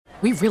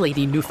we really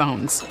need new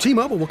phones.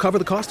 T-Mobile will cover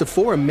the cost of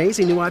 4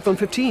 amazing new iPhone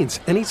 15s,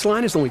 and each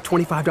line is only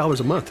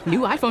 $25 a month. New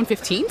iPhone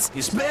 15s?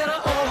 It's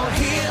better over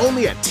here.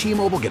 Only at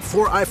T-Mobile, get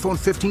 4 iPhone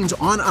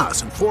 15s on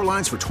us and 4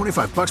 lines for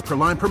 $25 per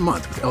line per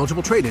month with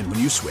eligible trade-in when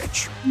you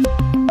switch.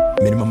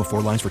 Minimum of 4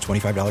 lines for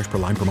 $25 per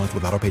line per month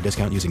with autopay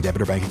discount using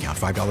debit or bank account.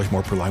 $5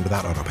 more per line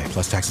without autopay,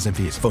 plus taxes and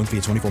fees. Phone fee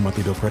at 24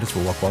 monthly bill credits for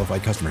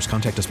well-qualified customers.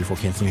 Contact us before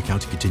canceling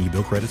account to continue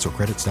bill credits or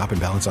credit stop and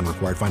balance on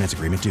required finance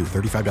agreement due.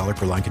 $35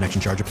 per line connection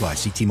charge applies.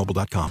 See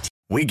T-Mobile.com.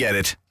 We get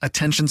it.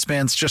 Attention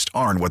spans just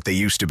aren't what they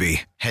used to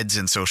be. Heads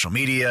in social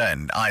media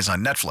and eyes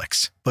on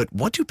Netflix. But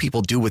what do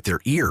people do with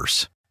their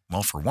ears?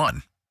 Well, for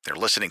one, they're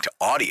listening to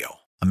audio.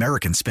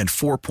 Americans spend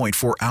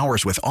 4.4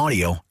 hours with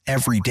audio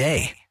every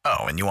day.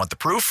 Oh, and you want the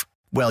proof?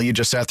 Well, you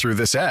just sat through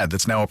this ad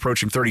that's now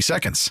approaching 30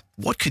 seconds.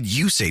 What could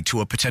you say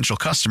to a potential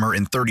customer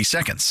in 30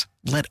 seconds?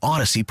 Let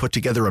Odyssey put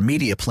together a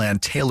media plan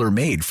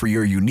tailor-made for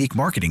your unique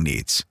marketing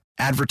needs.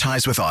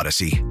 Advertise with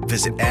Odyssey.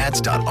 Visit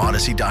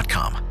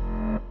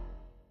ads.odyssey.com.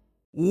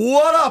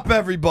 What up,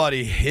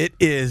 everybody? It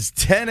is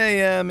 10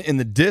 a.m. in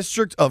the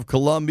District of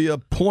Columbia,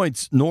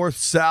 points north,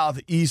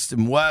 south, east,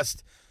 and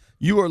west.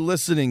 You are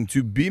listening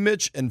to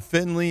B-Mitch and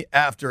Finley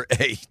after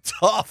a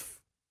tough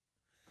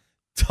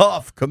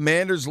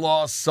Commanders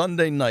loss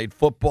Sunday Night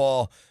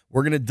Football.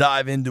 We're going to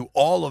dive into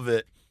all of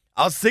it.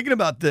 I was thinking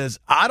about this.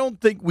 I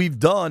don't think we've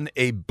done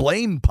a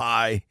blame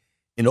pie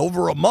in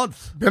over a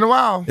month. Been a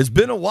while. It's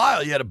been a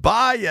while. You had a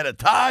bye, you had a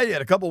tie, you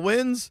had a couple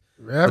wins.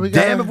 Yeah,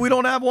 Damn if we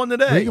don't have one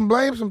today. We can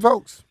blame some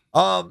folks.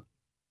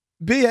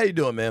 B, how you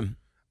doing, man?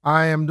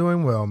 I am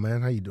doing well,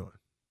 man. How you doing?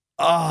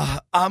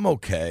 I'm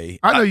okay.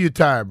 I know you're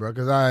tired, bro,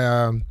 because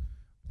I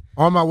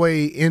on my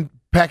way in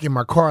packing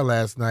my car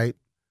last night,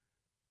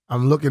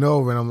 I'm looking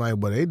over and I'm like,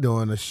 well, they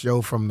doing a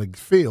show from the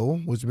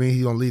field, which means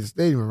he's gonna leave the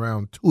stadium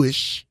around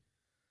 2-ish.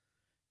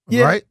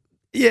 Yeah, right?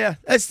 Yeah,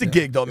 that's the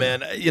gig, though,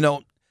 man. You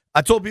know,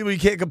 I told people you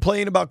can't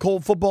complain about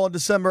cold football in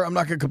December. I'm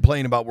not gonna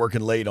complain about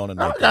working late on a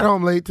night. I got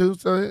home late too,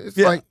 so it's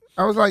like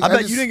I was like, I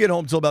bet you didn't get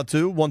home till about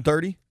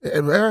 1:30.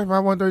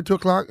 About 1:30, 2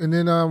 o'clock, and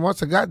then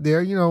once I got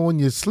there, you know, when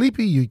you're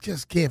sleepy, you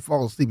just can't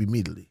fall asleep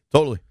immediately.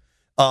 Totally.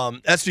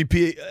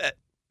 SVP,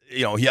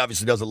 you know, he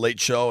obviously does a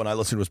late show, and I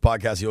listen to his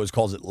podcast. He always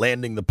calls it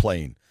landing the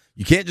plane.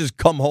 You can't just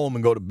come home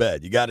and go to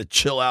bed. You got to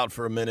chill out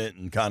for a minute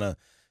and kind of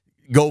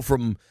go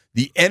from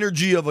the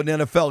energy of an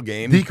NFL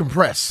game.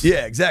 Decompress.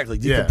 Yeah, exactly.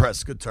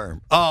 Decompress. Yeah. Good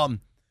term.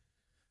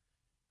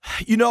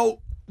 You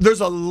know, there's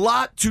a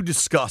lot to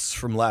discuss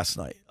from last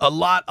night. A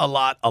lot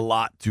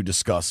to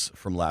discuss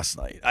from last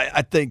night.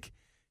 I think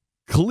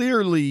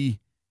clearly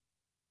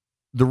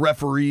the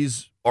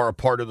referees are a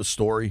part of the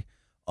story.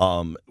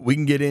 We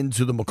can get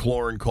into the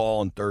McLaurin call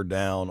on third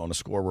down on a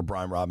play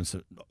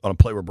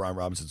where Brian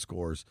Robinson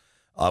scores.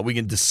 We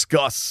can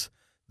discuss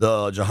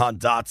the Jahan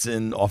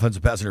Dotson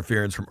offensive pass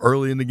interference from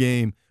earlier in the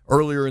game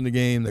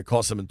that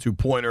cost them a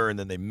 2-pointer, and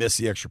then they miss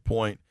the extra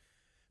point.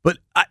 But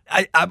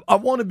I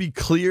want to be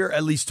clear,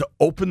 at least to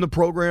open the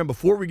program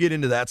before we get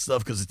into that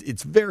stuff, because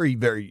it's very,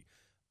 very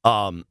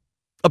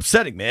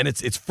upsetting, man.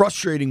 It's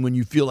frustrating when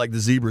you feel like the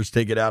Zebras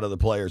take it out of the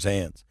players'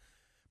 hands.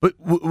 But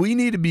we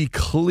need to be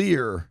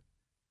clear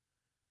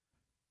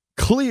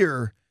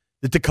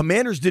that the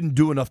Commanders didn't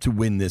do enough to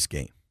win this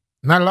game.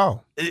 Not at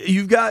all.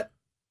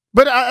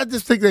 But I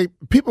just think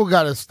people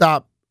got to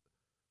stop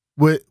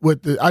with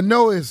the. I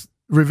know it's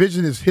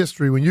revisionist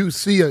history. When you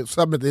see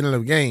something at the end of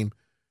the game,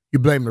 you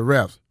blame the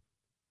refs.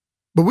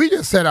 But we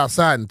just sat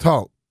outside and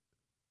talked.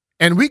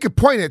 And we could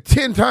point at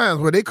 10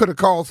 times where they could have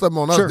called something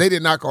on us. Sure. They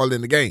did not call it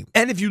in the game.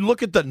 And if you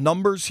look at the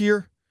numbers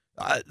here,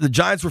 the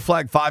Giants were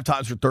flagged 5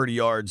 times for 30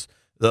 yards.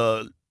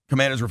 The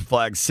Commanders were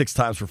flagged 6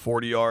 times for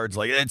 40 yards.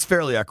 Like, it's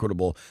fairly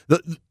equitable.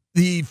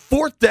 The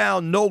fourth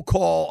down, no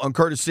call on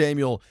Curtis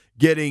Samuel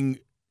getting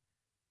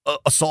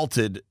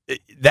assaulted,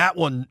 that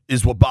one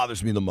is what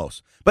bothers me the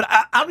most. But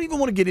I don't even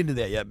want to get into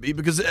that yet,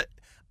 because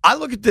I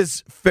look at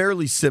this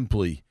fairly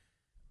simply.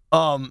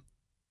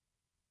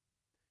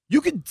 You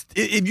could,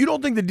 if you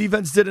don't think the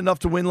defense did enough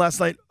to win last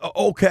night,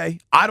 okay.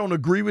 I don't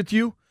agree with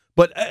you,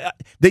 but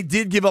they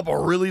did give up a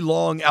really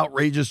long,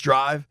 outrageous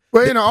drive.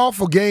 Well, in an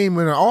awful game,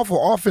 in an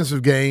awful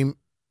offensive game,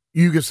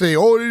 you could say,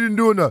 oh, they didn't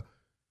do enough.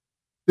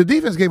 The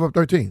defense gave up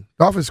 13.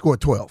 The offense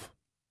scored 12.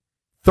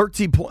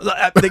 13 points.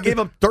 They gave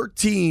up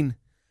 13.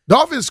 The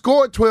offense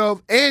scored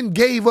 12 and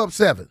gave up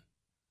 7.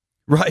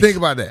 Right. Think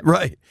about that.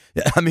 Right.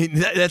 I mean,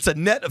 that's a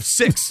net of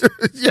 6.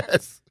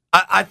 Yes.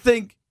 I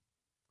think.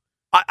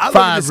 I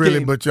 5, really,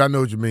 game. but I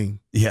know what you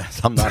mean.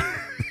 Yes, I'm not.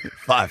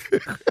 5.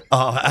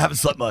 I haven't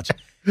slept much.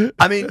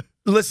 I mean,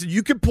 listen,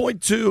 you could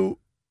point to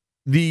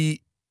the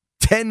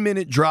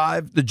 10-minute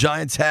drive the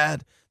Giants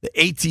had, the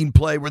 18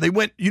 play where they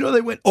went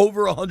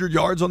over 100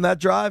 yards on that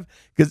drive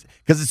because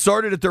it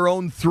started at their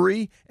own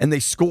 3 and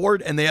they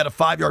scored and they had a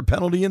 5-yard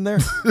penalty in there.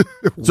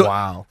 So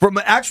wow. From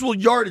an actual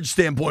yardage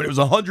standpoint, it was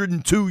a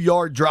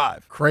 102-yard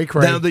drive. Cray.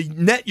 Now, the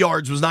net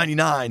yards was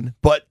 99,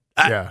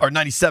 or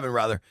 97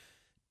 rather.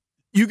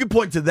 You can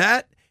point to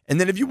that, and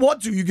then if you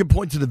want to, you can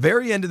point to the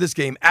very end of this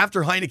game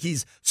after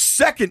Heineke's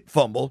second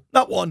fumble,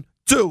 not 1,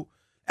 2,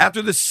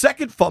 after the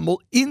second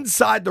fumble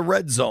inside the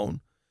red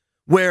zone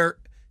where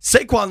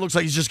Saquon looks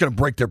like he's just going to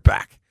break their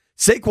back.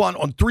 Saquon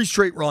on 3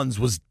 straight runs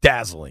was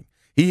dazzling.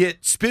 He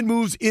hit spin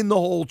moves in the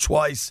hole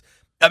twice.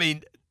 I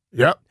mean,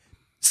 yep.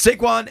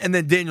 Saquon and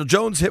then Daniel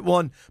Jones hit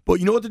one. But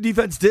you know what the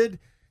defense did?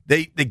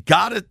 They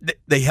got it.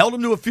 They held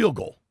him to a field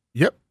goal.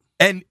 Yep.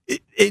 And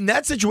in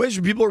that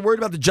situation, people are worried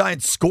about the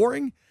Giants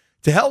scoring.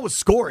 To hell with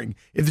scoring.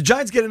 If the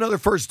Giants get another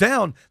first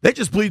down, they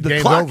just bleed the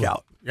Game's clock over.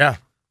 out. Yeah.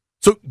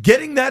 So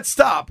getting that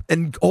stop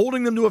and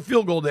holding them to a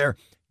field goal there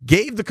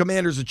gave the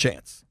Commanders a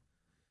chance.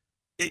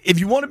 If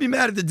you want to be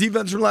mad at the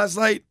defense from last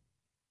night,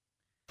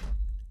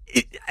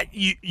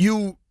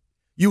 you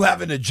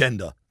have an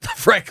agenda,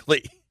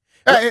 frankly.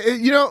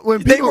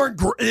 When people, they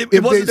weren't.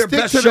 It wasn't their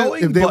best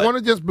showing. If they want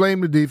to just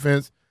blame the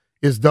defense,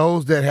 it's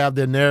those that have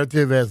their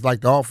narrative as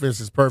like the offense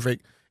is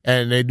perfect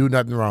and they do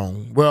nothing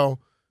wrong. Well,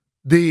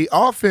 the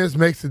offense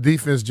makes the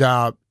defense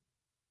job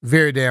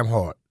very damn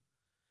hard.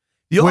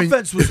 The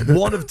offense was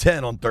 1 of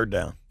 10 on third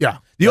down. Yeah.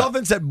 The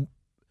offense had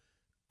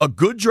a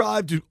good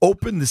drive to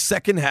open the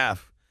second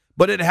half,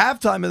 but at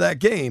halftime of that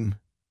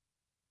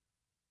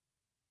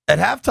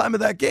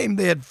game,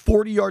 they had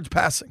 40 yards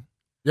passing.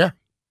 Yeah.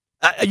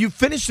 You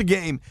finished the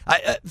game.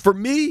 For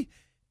me,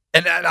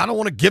 and I don't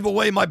want to give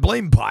away my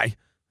blame pie,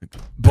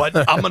 but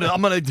I'm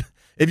gonna.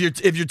 If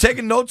you're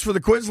taking notes for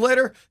the quiz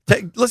later,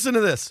 listen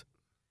to this.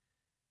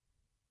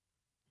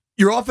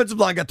 Your offensive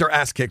line got their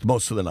ass kicked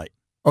most of the night.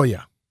 Oh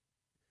yeah.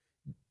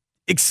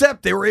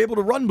 Except they were able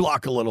to run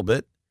block a little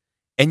bit,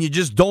 and you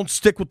just don't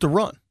stick with the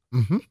run.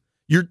 Mm-hmm.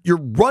 Your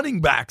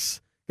running backs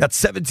got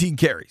 17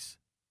 carries.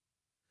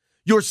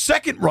 Your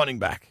second running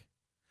back,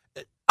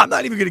 I'm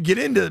not even going to get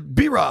into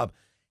B-Rob.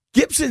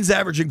 Gibson's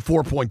averaging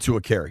 4.2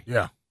 a carry.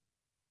 Yeah.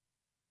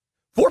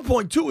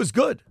 4.2 is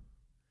good.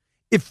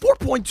 If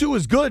 4.2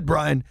 is good,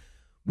 Brian,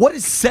 what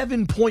is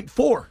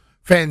 7.4?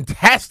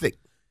 Fantastic.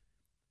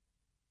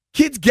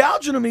 Kid's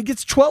gouging him. He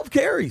gets 12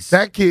 carries.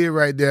 That kid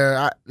right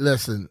there,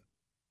 listen,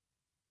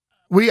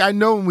 I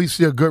know when we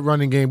see a good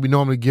running game, we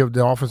normally give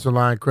the offensive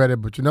line credit,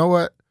 but you know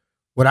what?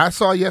 What I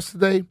saw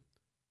yesterday,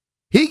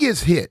 he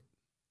gets hit.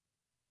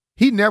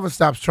 He never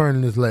stops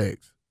turning his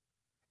legs.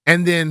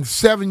 And then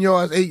 7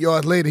 yards, 8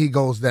 yards later, he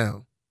goes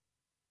down.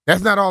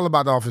 That's not all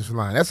about the offensive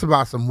line. That's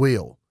about some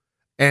will.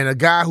 And a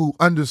guy who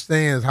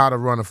understands how to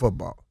run a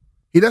football.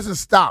 He doesn't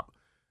stop.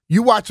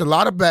 You watch a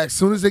lot of backs, as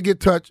soon as they get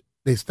touched,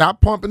 they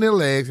stop pumping their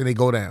legs and they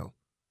go down.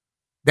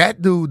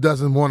 That dude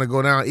doesn't want to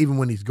go down even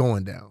when he's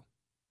going down.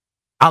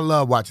 I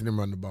love watching him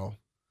run the ball.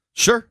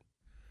 Sure.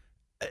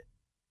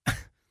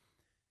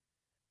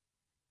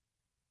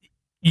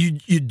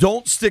 You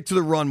don't stick to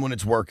the run when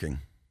it's working.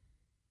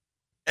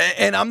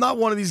 And I'm not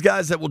one of these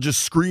guys that will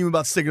just scream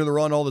about sticking to the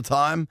run all the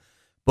time,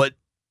 but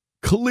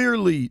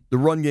clearly the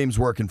run game's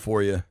working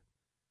for you.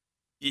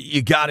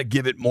 You got to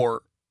give it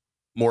more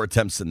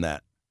attempts than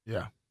that.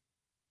 Yeah.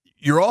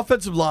 Your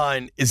offensive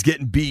line is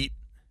getting beat.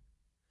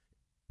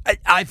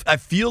 I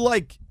feel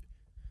like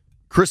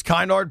Chris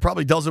Kynard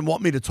probably doesn't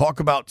want me to talk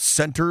about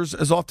centers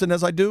as often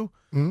as I do,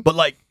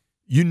 but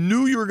you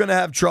knew you were going to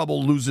have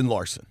trouble losing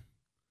Larson.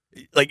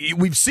 Like,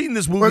 we've seen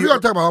this movie. Well, if you're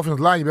going to talk about offensive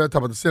line, you better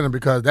talk about the center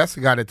because that's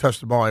the guy that touched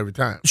the ball every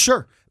time.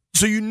 Sure.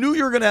 So you knew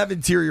you were going to have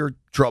interior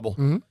trouble.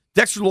 Mm-hmm.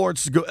 Dexter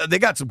Lawrence, they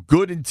got some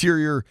good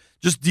interior,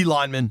 just D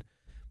linemen.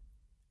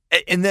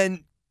 And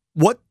then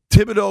what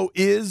Thibodeau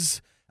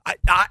is,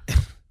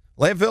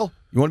 Landfill,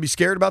 you want to be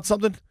scared about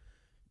something?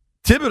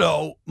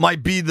 Thibodeau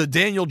might be the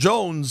Daniel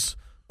Jones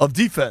of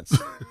defense.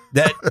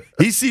 That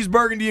he sees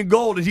burgundy and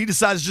gold and he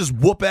decides to just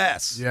whoop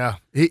ass. Yeah.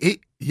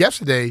 He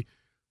yesterday,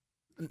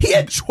 he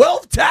had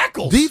 12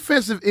 tackles.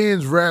 Defensive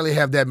ends rarely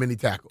have that many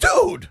tackles.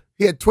 Dude.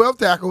 He had 12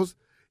 tackles.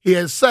 He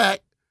had a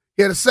sack.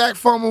 He had a sack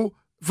fumble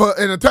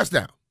and a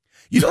touchdown.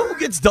 You know who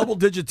gets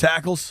double-digit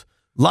tackles?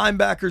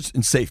 Linebackers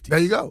and safeties. There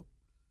you go.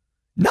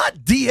 Not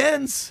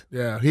DNs.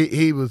 Yeah,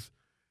 he was.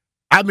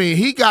 I mean,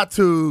 he got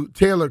to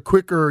Taylor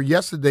quicker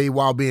yesterday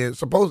while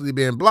supposedly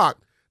being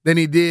blocked than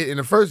he did in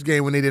the first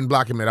game when they didn't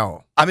block him at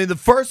all. I mean,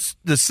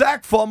 the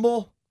sack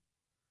fumble,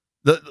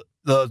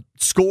 the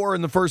score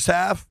in the first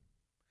half,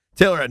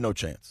 Taylor had no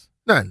chance.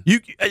 None.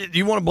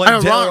 You want to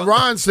blame Taylor?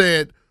 Ron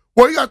said,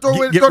 well, you got to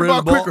throw the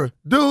ball quicker.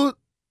 Dude,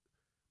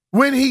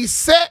 when he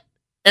set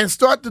and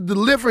started to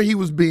deliver, he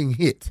was being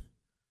hit.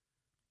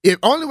 The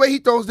only way he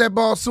throws that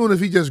ball soon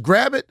is if he just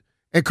grab it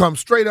and come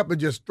straight up and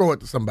just throw it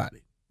to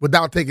somebody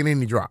without taking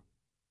any drop.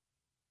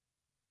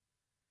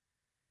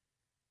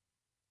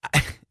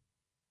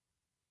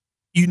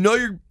 You know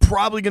you're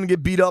probably going to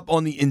get beat up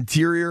on the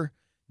interior.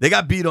 They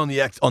got beat on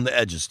the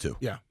edges too.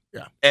 Yeah.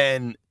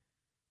 And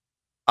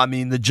I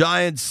mean, the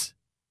Giants,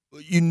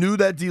 you knew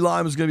that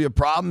D-line was going to be a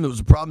problem. It was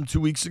a problem 2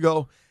 weeks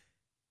ago.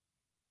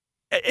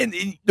 And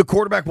the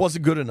quarterback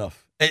wasn't good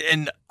enough.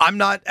 And I'm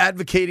not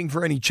advocating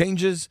for any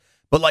changes,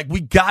 but we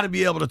got to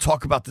be able to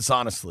talk about this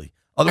honestly.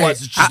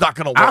 Otherwise, it's just not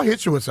going to work. I'll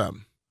hit you with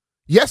something.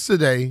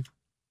 Yesterday,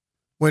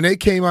 when they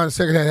came out in the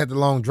second half, had the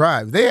long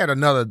drive, they had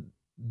another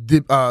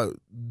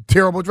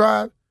terrible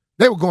drive.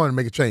 They were going to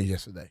make a change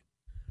yesterday.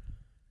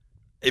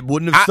 It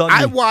wouldn't have stunned me.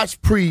 I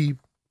watched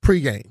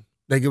pregame.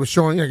 Like it was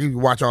showing, you can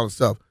watch all the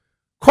stuff.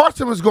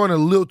 Carson was going a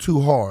little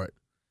too hard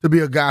to be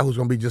a guy who's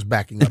going to be just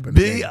backing up in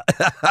the game.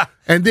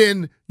 And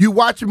then you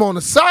watch him on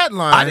the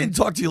sideline. I didn't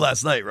talk to you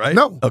last night, right?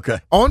 No. Okay.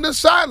 On the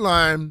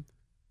sideline,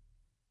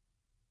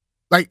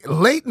 like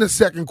late in the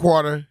second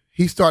quarter,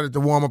 he started to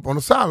warm up on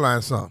the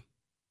sideline some.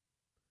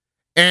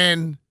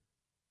 And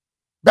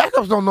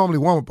backups don't normally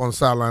warm up on the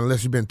sideline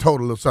unless you've been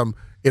told a little something.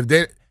 If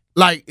they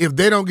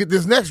don't get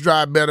this next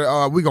drive better,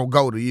 we're going to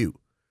go to you.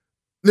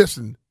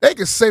 Listen, they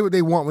can say what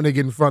they want when they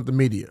get in front of the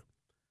media.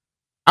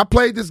 I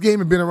played this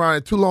game and been around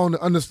it too long to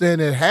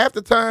understand that half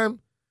the time,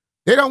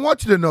 they don't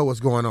want you to know what's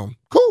going on.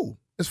 Cool.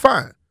 It's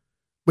fine.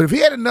 But if he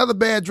had another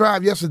bad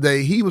drive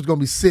yesterday, he was going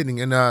to be sitting,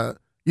 and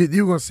you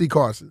were going to see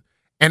Carson.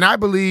 And I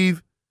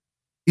believe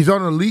he's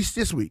on a leash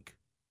this week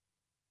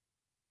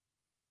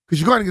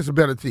because you're going against a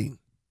better team.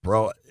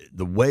 Bro,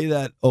 the way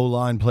that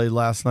O-line played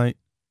last night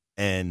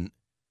and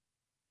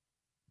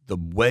the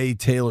way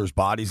Taylor's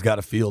body's got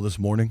to feel this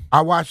morning.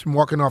 I watched him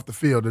walking off the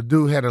field. The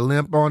dude had a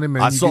limp on him.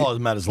 And I saw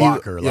him at his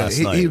locker last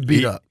night. He was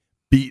beat up.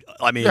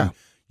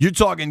 You're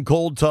talking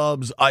cold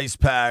tubs, ice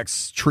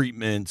packs,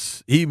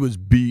 treatments. He was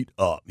beat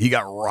up. He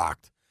got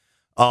rocked.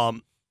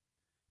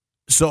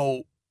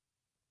 So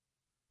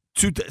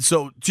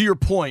to your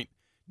point,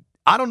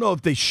 I don't know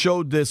if they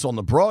showed this on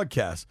the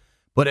broadcast,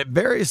 but at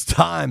various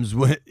times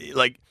when,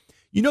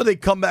 they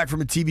come back from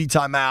a TV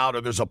timeout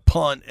or there's a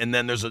punt and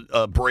then there's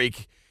a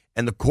break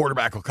and the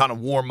quarterback will kind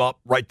of warm up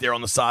right there on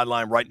the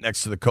sideline, right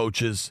next to the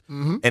coaches.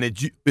 Mm-hmm. And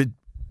it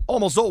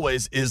almost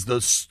always is the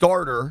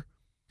starter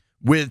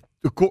with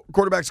the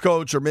quarterback's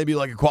coach or maybe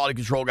like a quality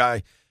control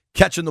guy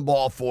catching the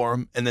ball for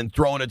him and then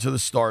throwing it to the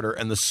starter.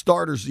 And the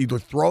starter's either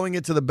throwing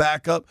it to the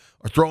backup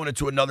or throwing it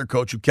to another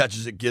coach who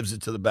catches it, gives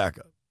it to the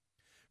backup.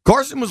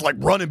 Carson was like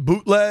running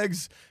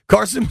bootlegs.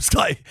 Carson was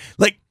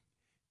like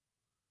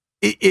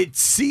it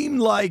seemed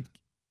like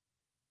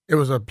it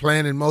was a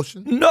plan in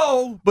motion?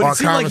 No, but it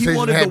seemed like he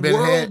wanted the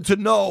world to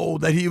know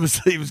that he was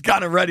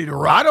kind of ready to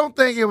rock. I don't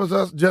think it was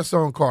us just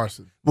on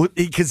Carson. Well,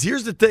 because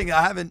here's the thing.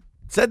 I haven't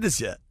said this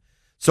yet.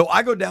 So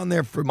I go down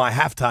there for my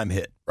halftime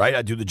hit, right?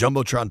 I do the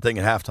Jumbotron thing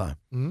at halftime,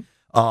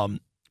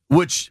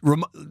 which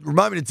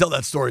remind me to tell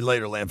that story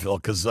later, Landfill,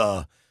 because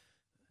I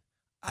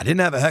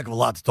didn't have a heck of a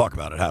lot to talk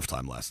about at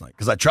halftime last night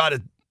because I tried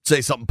to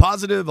say something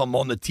positive. I'm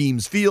on the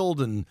team's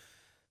field, and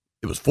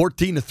it was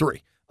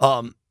 14-3.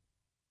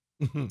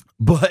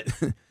 But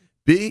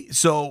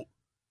so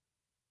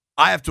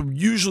I have to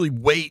usually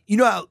wait. You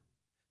know how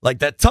like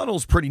that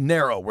tunnel's pretty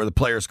narrow where the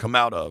players come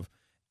out of,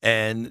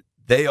 and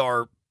they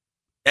are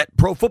at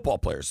pro football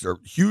players. They're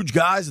huge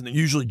guys, and they're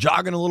usually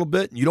jogging a little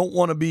bit, and you don't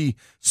want to be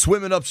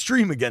swimming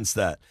upstream against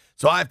that.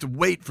 So I have to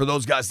wait for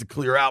those guys to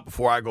clear out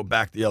before I go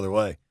back the other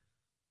way.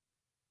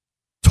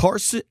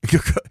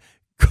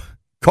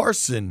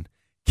 Carson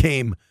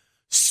came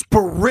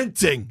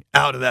sprinting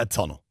out of that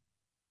tunnel.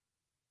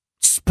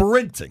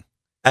 Sprinting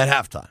at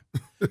halftime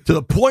to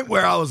the point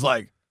where I was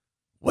like,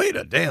 wait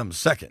a damn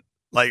second.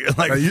 Like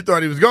you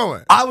thought he was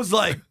going. I was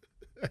like,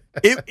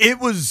 it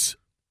was,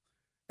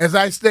 as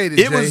I stated,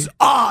 it was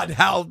odd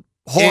how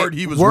hard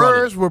he was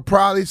words running. Were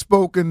probably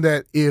spoken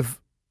that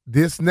if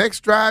this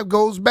next drive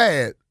goes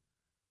bad,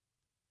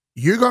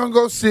 you're going to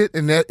go sit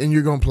and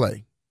you're going to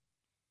play.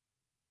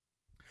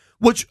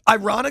 Which,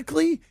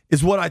 ironically,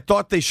 is what I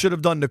thought they should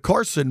have done to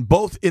Carson,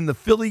 both in the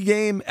Philly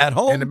game at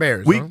home, and the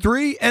Bears, week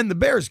 3, and the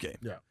Bears game.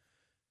 Yeah.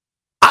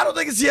 I don't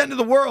think it's the end of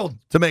the world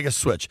to make a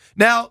switch.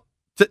 Now,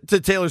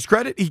 to Taylor's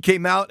credit, he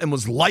came out and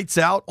was lights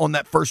out on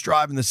that first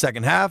drive in the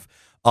second half.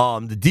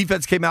 The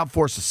defense came out,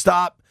 forced a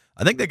stop.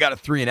 I think they got a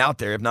 3-and-out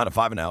there, if not a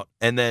 5-and-out.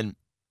 And then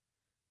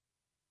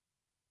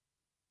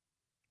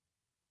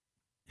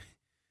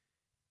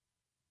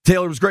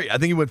Taylor was great. I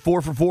think he went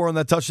 4 for 4 on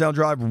that touchdown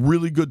drive.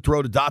 Really good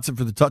throw to Dotson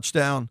for the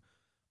touchdown.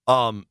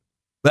 But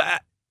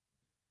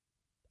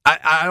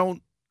I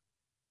don't.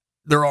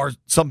 There are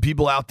some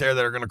people out there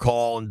that are going to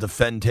call and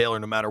defend Taylor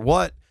no matter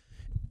what.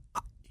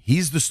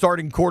 He's the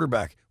starting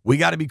quarterback. We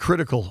got to be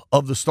critical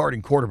of the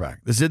starting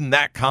quarterback. This isn't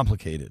that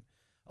complicated.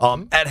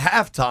 At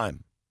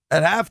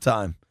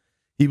halftime,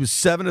 he was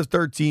 7 of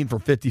 13 for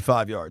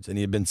 55 yards, and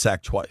he had been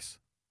sacked twice.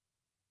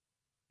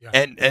 Yeah.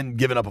 And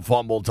given up a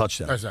fumble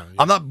touchdown. Yeah.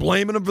 I'm not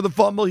blaming him for the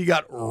fumble. He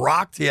got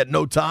rocked. He had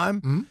no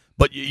time.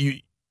 But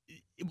you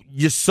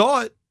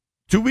saw it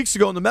 2 weeks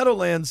ago in the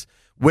Meadowlands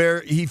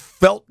where he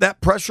felt that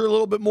pressure a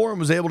little bit more and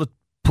was able to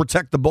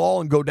protect the ball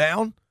and go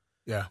down.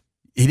 Yeah.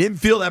 He didn't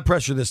feel that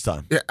pressure this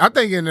time. Yeah, I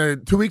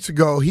think 2 weeks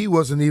ago, he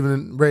wasn't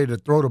even ready to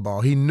throw the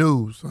ball. He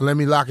knew, so let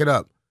me lock it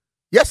up.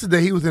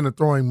 Yesterday, he was in a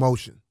throwing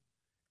motion.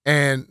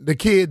 And the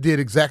kid did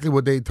exactly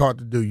what they taught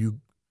to do.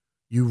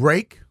 You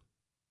rake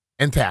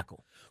and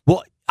tackle.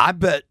 Well, I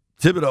bet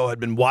Thibodeau had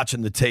been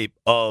watching the tape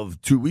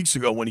of 2 weeks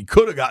ago when he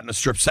could have gotten a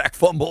strip sack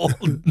fumble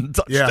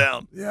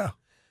touchdown. Yeah.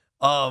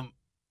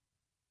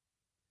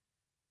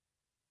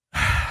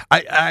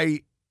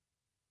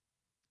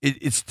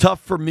 It's tough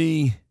for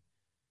me.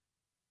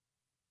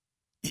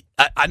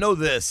 I know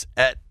this.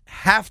 At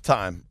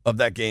halftime of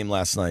that game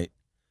last night,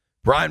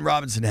 Brian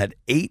Robinson had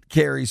 8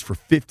 carries for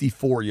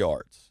 54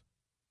 yards.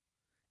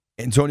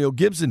 Antonio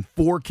Gibson,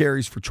 4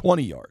 carries for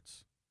 20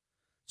 yards.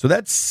 So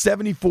that's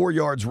 74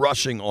 yards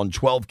rushing on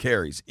 12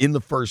 carries in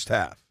the first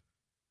half.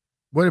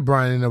 What did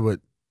Brian end up with?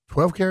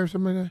 12 carries or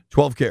something like that?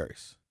 12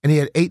 carries. And he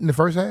had 8 in the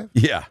first half?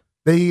 Yeah.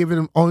 They gave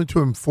him only to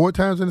him 4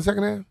 times in the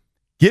second half?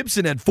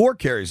 Gibson had 4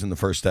 carries in the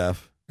first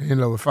half. And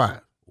ended up with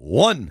 5.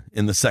 1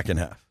 in the second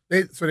half.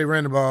 So they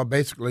ran the ball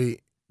basically.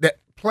 That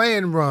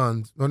playing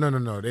runs.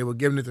 No. They were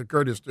giving it to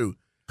Curtis too.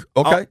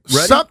 Okay, ready?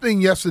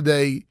 Something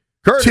yesterday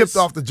Curtis tipped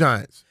off the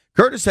Giants.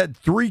 Curtis had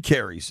 3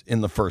 carries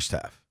in the first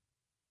half.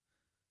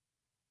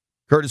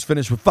 Curtis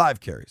finished with 5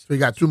 carries. So he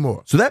got 2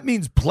 more. So that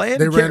means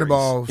planned They carries. ran the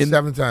ball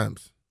 7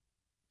 times.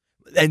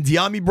 And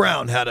De'Ami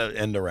Brown had an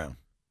end around.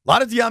 A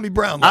lot of De'Ami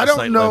Brown I last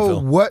night. don't know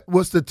what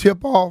was the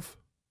tip-off.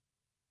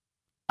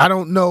 I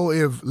don't know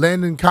if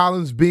Landon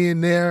Collins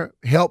being there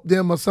helped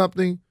them or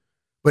something.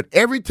 But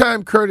every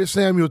time Curtis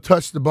Samuel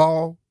touched the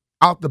ball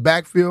out the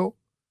backfield,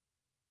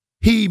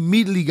 he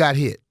immediately got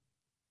hit.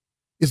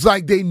 It's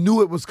like they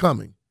knew it was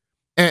coming.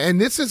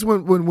 And this is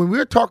when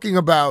we're talking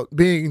about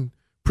being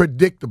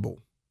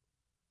predictable.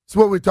 It's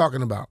what we're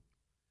talking about.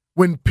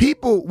 When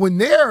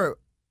they're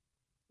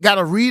got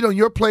to read on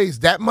your plays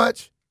that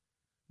much,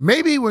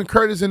 maybe when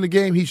Curtis in the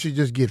game, he should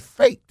just get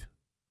faked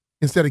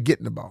instead of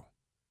getting the ball.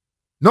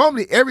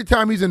 Normally, every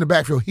time he's in the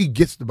backfield, he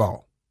gets the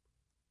ball.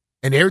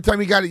 And every time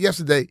he got it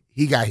yesterday,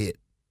 he got hit.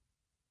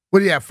 What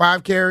do you have,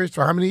 5 carries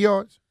for how many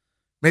yards?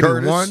 Maybe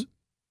Curtis, 1?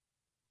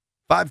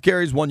 5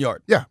 carries, 1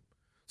 yard. Yeah.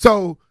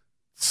 So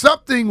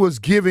something was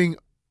giving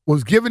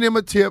him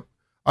a tip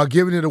or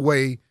giving it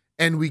away,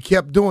 and we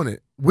kept doing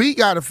it. We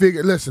got to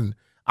figure, listen,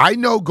 I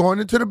know going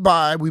into the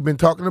bye, we've been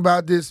talking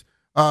about this.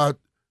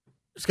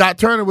 Scott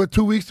Turner with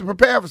 2 weeks to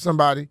prepare for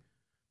somebody.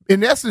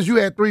 In essence, you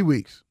had 3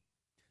 weeks.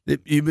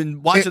 You've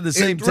been watching the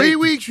same in 3 tape.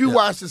 weeks, you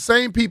watched the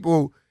same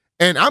people,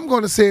 and I'm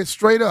going to say it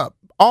straight up,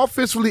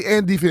 offensively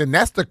and defensively, and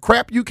that's the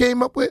crap you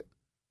came up with.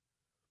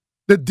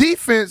 The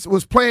defense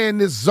was playing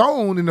this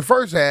zone in the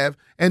first half,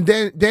 and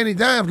Danny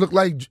Dimes looked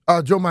like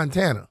Joe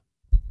Montana.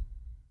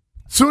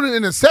 Sooner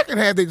in the second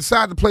half, they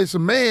decided to play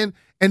some man,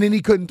 and then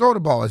he couldn't throw the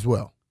ball as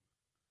well.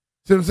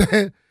 See what I'm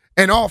saying?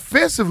 And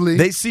offensively,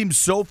 They seem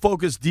so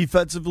focused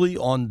defensively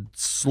on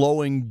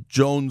slowing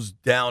Jones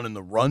down in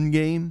the run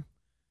game.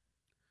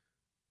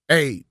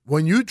 hey,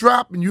 when you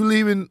drop and you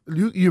leaving,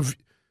 you've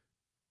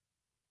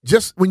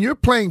just when you're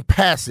playing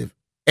passive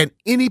at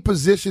any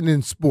position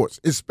in sports,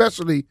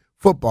 especially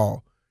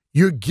football,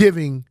 you're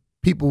giving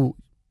people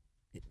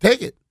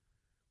take it.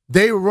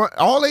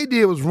 All they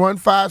did was run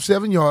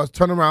 5-7 yards,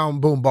 turn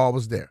around, boom, ball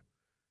was there.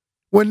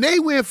 When they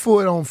went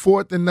for it on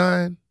 4th and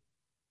 9,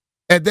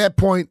 at that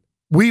point,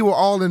 we were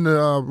all in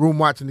the room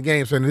watching the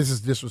game saying this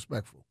is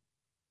disrespectful.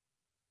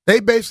 They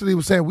basically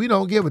were saying, we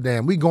don't give a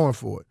damn. We going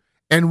for it.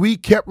 And we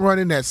kept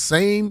running that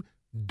same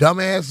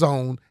dumbass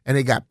zone, and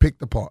they got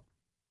picked apart.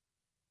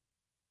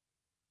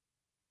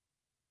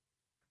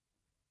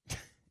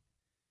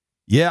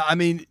 Yeah, I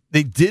mean,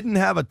 they didn't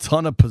have a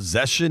ton of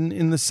possession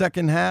in the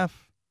second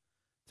half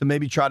to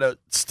maybe try to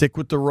stick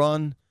with the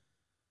run.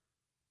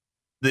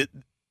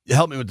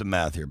 Help me with the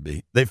math here,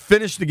 B. They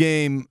finished the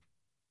game.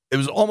 It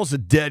was almost a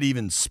dead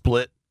even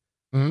split.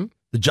 Mm-hmm.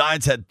 The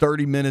Giants had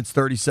 30 minutes,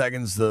 30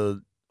 seconds.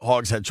 The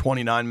Hogs had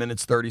 29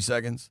 minutes, 30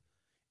 seconds.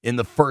 In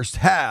the first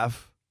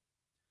half,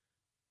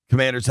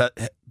 Commanders had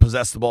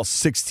possessed the ball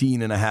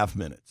 16 and a half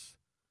minutes.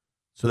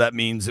 So that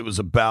means it was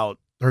about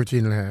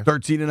 13 and a half.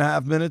 13 and a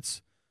half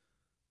minutes.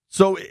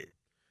 So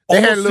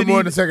they had a little more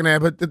in the second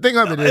half, but the thing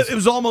of it is, it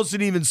was almost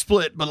an even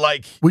split, but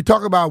like we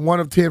talk about 1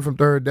 of 10 from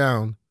third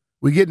down.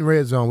 We get in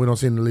red zone, we don't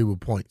seem to lead with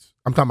points.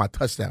 I'm talking about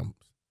touchdowns.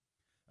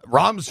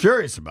 Rom's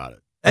furious about it.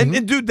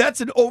 And dude,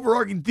 that's an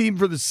overarching theme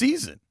for the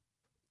season.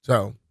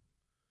 So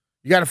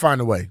you got to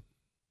find a way.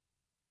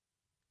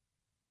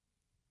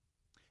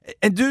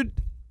 And dude,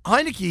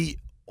 Heineke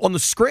on the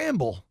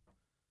scramble,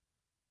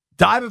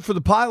 diving for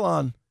the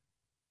pylon,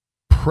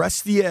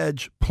 press the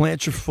edge,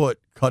 plant your foot,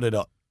 cut it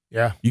up.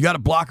 Yeah. You got a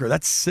blocker.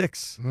 That's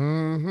 6.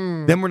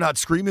 Mm-hmm. Then we're not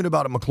screaming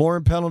about a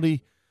McLaurin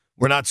penalty.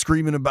 We're not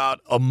screaming about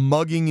a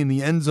mugging in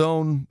the end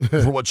zone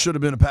for what should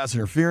have been a pass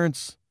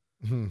interference.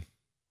 Mm-hmm.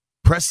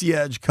 Press the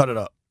edge, cut it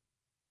up.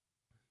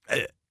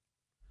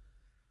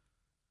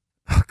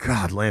 Oh,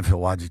 God, Landfill,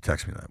 why'd you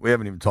text me that? We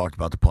haven't even talked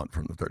about the punt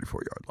from the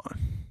 34-yard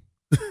line.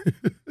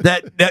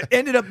 that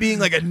ended up being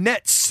like a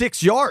net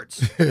 6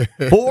 yards.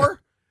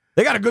 4?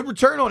 They got a good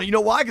return on it. You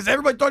know why? Because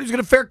everybody thought he was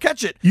going to fair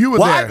catch it. You were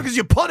why? there. Because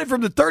you punted from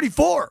the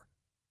 34.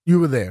 You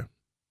were there.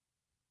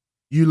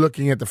 You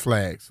looking at the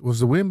flags. Was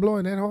the wind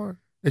blowing that hard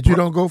that you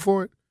don't go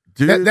for it?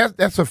 Dude.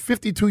 That's a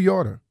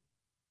 52-yarder.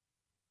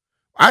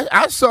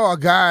 I saw a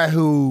guy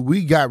who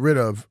we got rid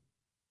of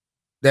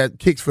that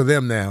kicks for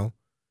them now.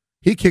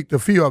 He kicked a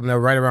few of them that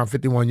were right around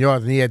 51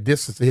 yards, and he had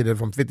distance to hit it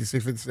from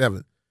 56,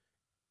 57.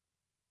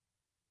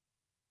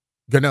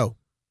 Gano.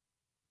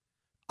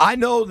 I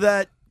know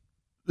that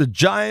the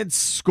Giants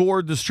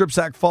scored the strip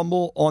sack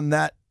fumble on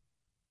that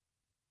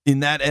in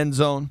that end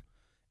zone,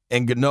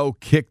 and Gano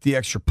kicked the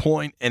extra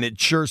point, and it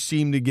sure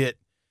seemed to get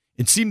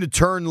It seemed to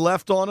turn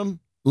left on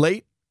him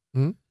late.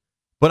 Mhm.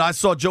 But I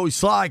saw Joey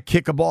Sly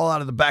kick a ball out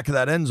of the back of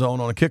that end zone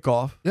on a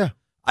kickoff. Yeah.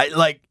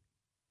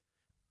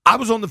 I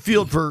was on the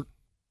field for,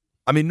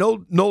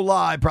 no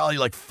lie, probably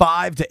like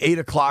 5 to 8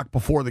 o'clock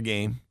before the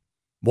game.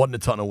 Wasn't a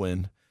ton of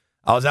wind.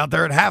 I was out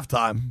there at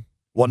halftime.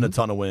 Wasn't a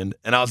ton of wind.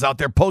 And I was out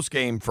there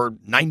post-game for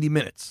 90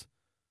 minutes.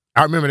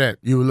 I remember that.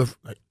 You would look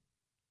like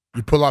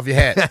you pull off your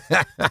hat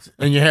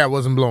and your hair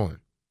wasn't blowing.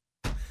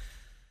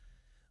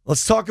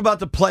 Let's talk about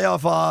the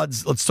playoff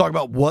odds. Let's talk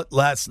about what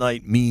last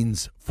night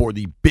means for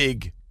the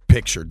big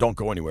picture. Don't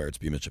go anywhere. It's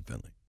B. Mitch and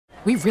Finley.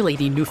 We really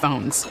need new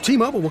phones.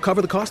 T-Mobile will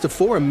cover the cost of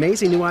 4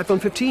 amazing new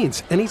iPhone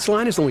 15s, and each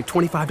line is only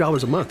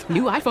 $25 a month.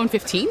 New iPhone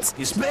 15s?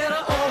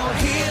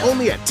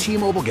 Only at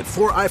T-Mobile, get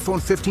 4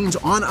 iPhone 15s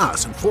on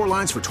us and 4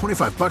 lines for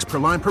 $25 per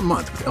line per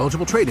month with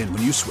eligible trade-in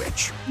when you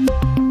switch.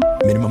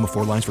 Minimum of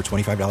 4 lines for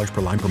 $25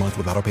 per line per month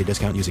with autopay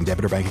discount using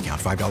debit or bank account.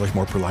 $5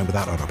 more per line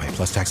without autopay,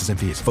 plus taxes and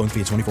fees. Phone fee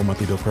at 24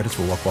 monthly bill credits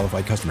for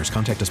well-qualified customers.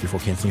 Contact us before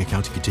canceling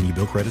account to continue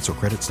bill credits or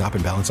credit stop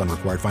and balance on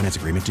required finance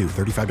agreement due.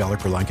 $35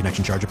 per line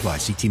connection charge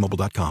applies. See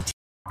T-Mobile.com.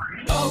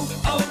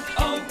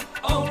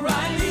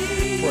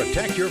 O'Reilly.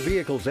 Protect your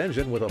vehicle's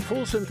engine with a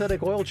full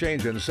synthetic oil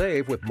change and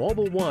save with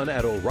Mobil 1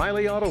 at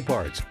O'Reilly Auto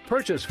Parts.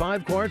 Purchase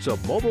 5 quarts of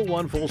Mobil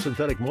 1 full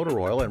synthetic motor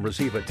oil and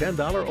receive a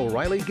 $10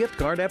 O'Reilly gift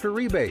card after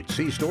rebate.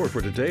 See store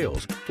for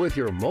details. With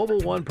your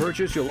Mobil 1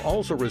 purchase, you'll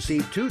also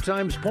receive 2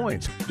 times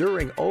points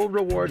during O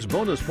Rewards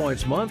Bonus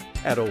Points Month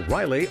at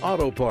O'Reilly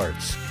Auto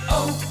Parts.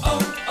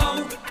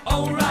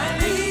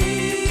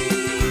 O'Reilly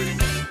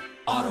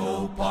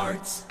Auto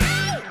Parts.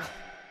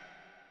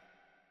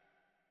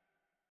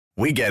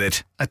 We get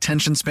it.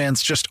 Attention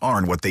spans just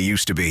aren't what they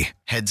used to be.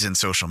 Heads in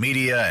social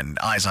media and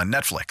eyes on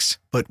Netflix.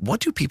 But what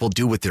do people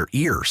do with their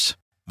ears?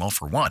 Well,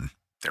 for one,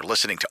 they're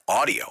listening to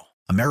audio.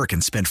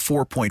 Americans spend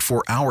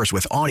 4.4 hours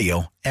with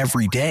audio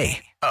every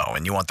day. Oh,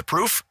 and you want the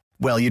proof?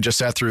 Well, you just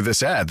sat through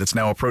this ad that's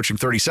now approaching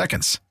 30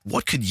 seconds.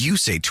 What could you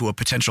say to a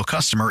potential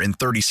customer in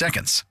 30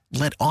 seconds?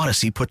 Let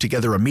Odyssey put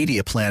together a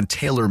media plan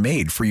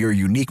tailor-made for your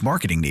unique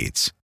marketing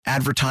needs.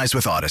 Advertise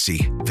with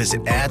Odyssey.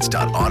 Visit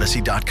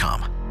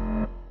ads.odyssey.com.